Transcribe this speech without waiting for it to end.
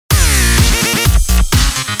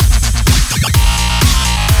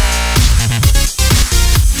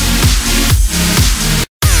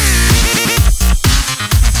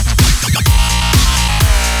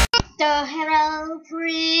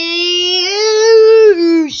freeze.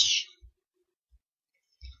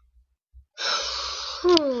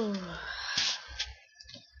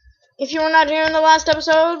 If you were not here in the last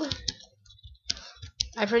episode,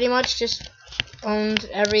 I pretty much just owned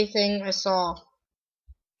everything I saw.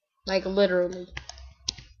 Like, literally.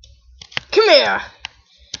 Come here!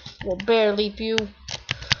 I will bear leap you.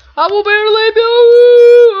 I will bear leap you!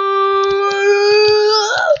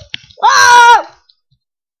 Ah!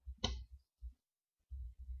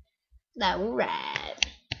 Alright.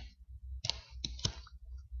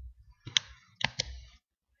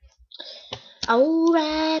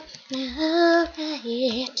 Alright.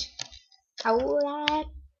 Alright. Alright.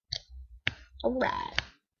 Alright.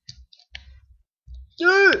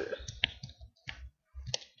 Yeah!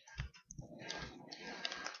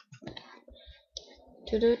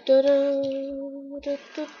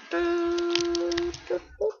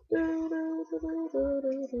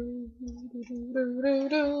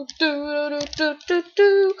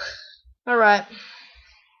 Alright.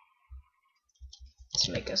 Let's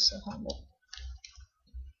make us a helmet.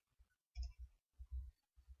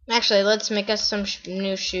 Actually, let's make us some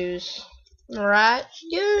new shoes. Alright.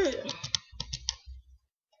 Yeah.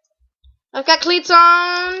 I've got cleats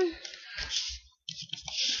on.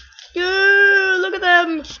 Yeah, look at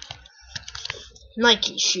them.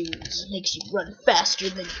 Nike shoes makes you run faster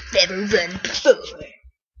than you've ever run before.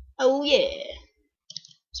 Oh yeah.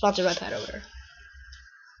 Sponsored by Pat over there.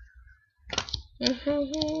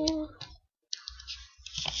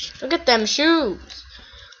 Look at them shoes.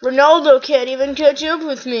 Ronaldo can't even catch up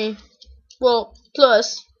with me. Well,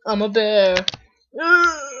 plus, I'm a bear.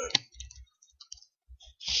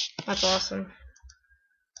 That's awesome.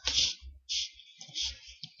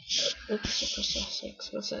 Oops, I pressed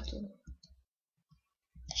F6. What's that do?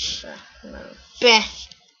 No. Bah.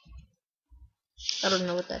 I don't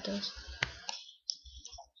know what that does.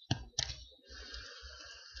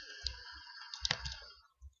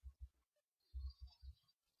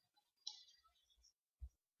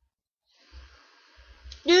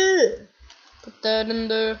 Yeah. Put that in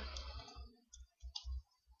there.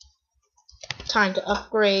 Time to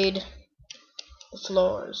upgrade the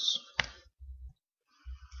floors.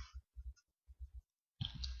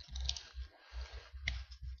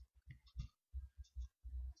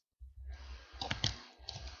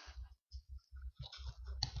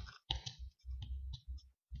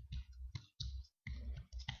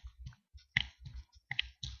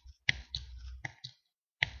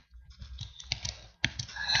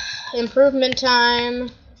 Improvement time.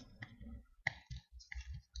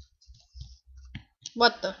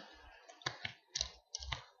 What the?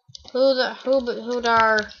 Who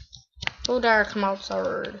dar come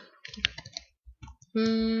outside?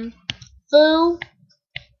 Foo?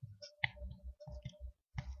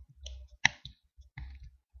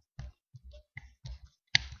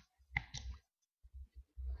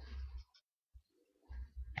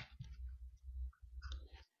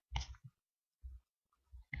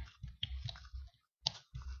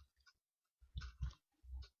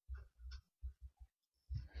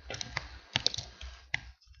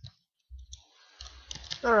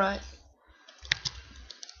 Alright.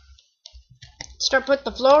 Start put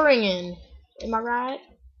the flooring in. Am I right?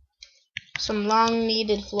 Some long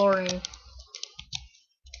needed flooring.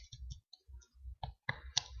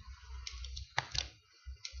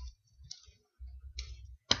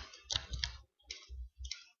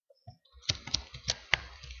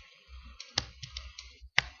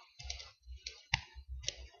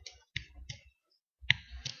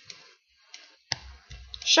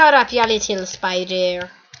 Shut up, you little spider.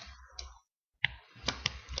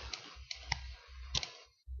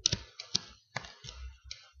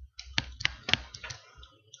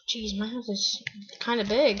 Jeez, my house is kind of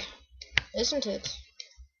big, isn't it?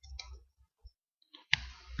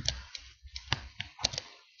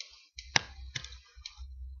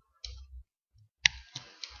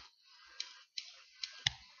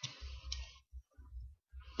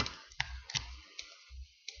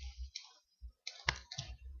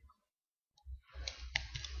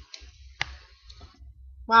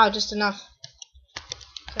 Wow, just enough.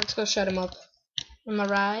 Let's go shut him up. Am I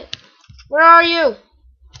right? Where are you?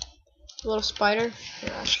 Little spider?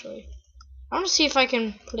 Here, actually. I want to see if I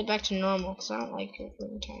can put it back to normal, because I don't like it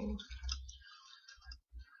really tiny.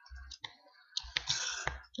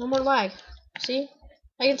 No more lag. See?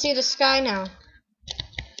 I can see the sky now.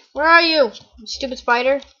 Where are you, you stupid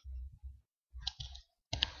spider?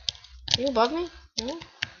 Are you above me? No?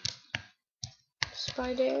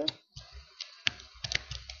 Spider?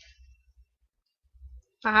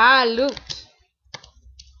 Haha, loot.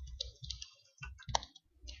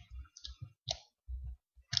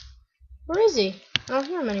 Where is he? I don't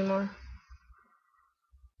hear him anymore.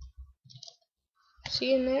 Is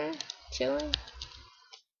he in there? Chilling?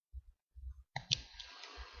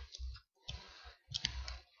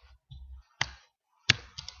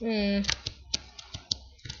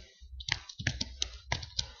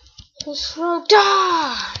 Slow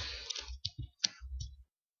down!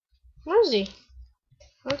 Where is he?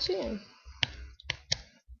 I don't see him.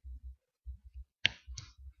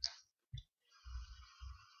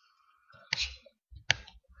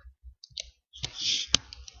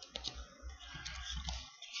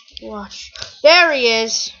 Watch. There he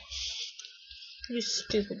is! You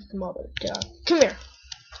stupid mother duck. Come here.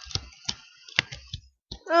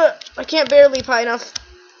 I can't bear leap high enough.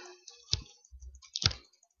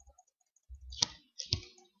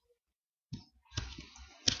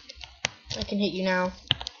 I can hit you now.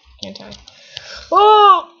 Can't I?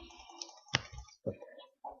 Oh!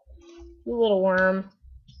 You little worm.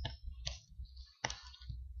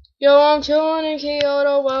 Yo, I'm chilling in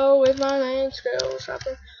Kyoto, well, with my man Skill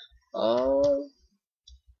Shopper. Oh.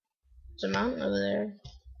 There's a mountain over there.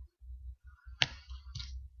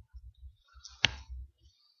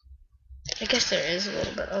 I guess there is a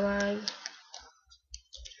little bit of lag.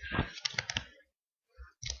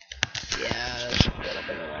 Yeah, there's a little bit of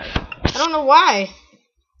lag. I don't know why.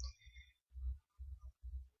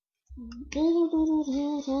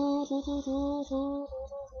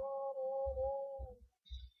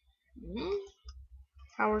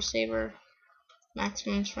 Power saver.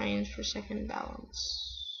 Maximum frames per second balance.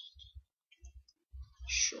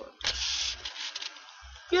 Short.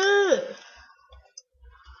 Yeah.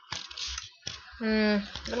 I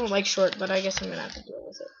don't like short, but I guess I'm gonna have to deal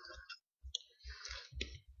with it.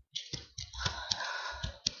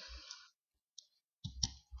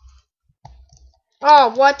 Oh,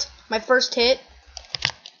 what? My first hit?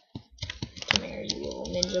 Come here, you little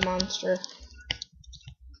ninja monster.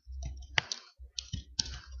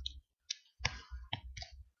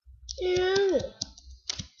 Yeah.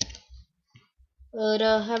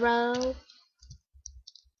 The hero.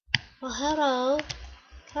 Oh, hello.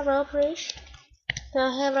 Hello, Prish.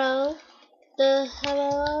 The hero. The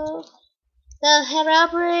hero. The hero,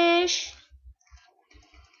 Prish.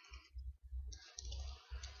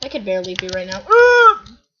 I could barely be right now.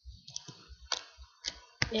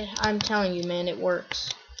 Yeah, I'm telling you, man, it works.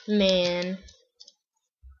 Man.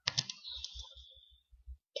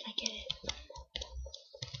 Can I get it?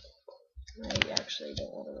 I actually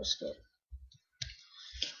don't want to risk it.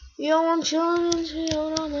 Yo, I'm chilling in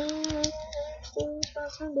Seattle, man.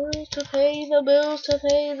 Got some bills to pay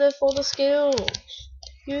for the skills.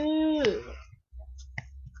 Yeah.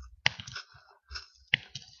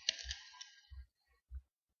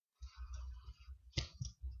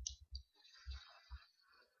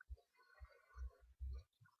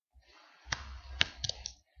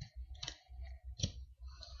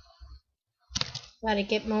 Gotta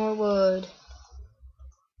get more wood.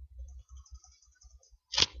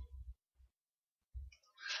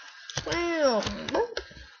 Wow.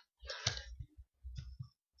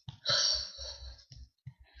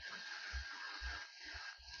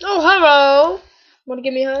 Oh, hello. Wanna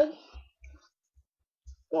give me a hug?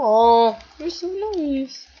 Oh, you're so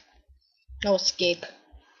nice. No escape.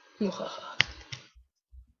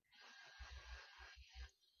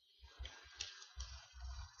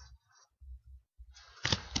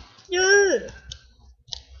 Yeah.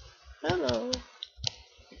 Hello.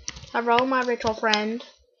 Hello, my little friend.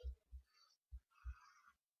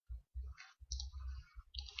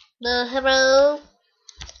 Hello.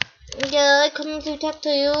 Yeah, I come to talk to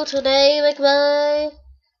you today, big boy.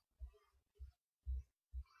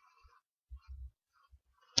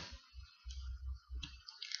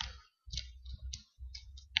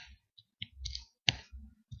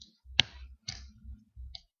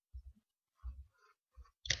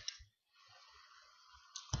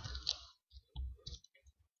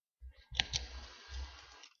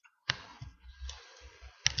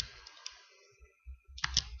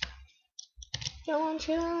 Yo, I'm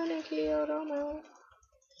chilling in Kyoto now.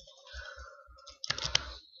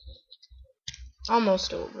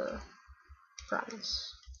 Almost over.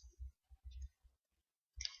 Promise.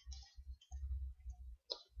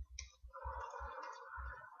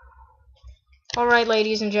 Alright,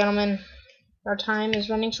 ladies and gentlemen. Our time is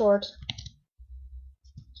running short.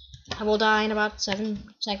 I will die in about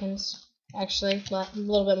 7 seconds. Actually, a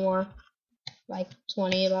little bit more. Like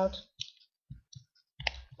 20 about.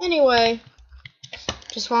 Anyway.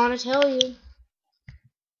 Just want to tell you.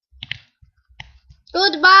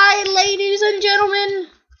 Goodbye, ladies and gentlemen.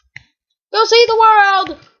 Go see the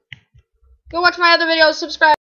world. Go watch my other videos. Subscribe.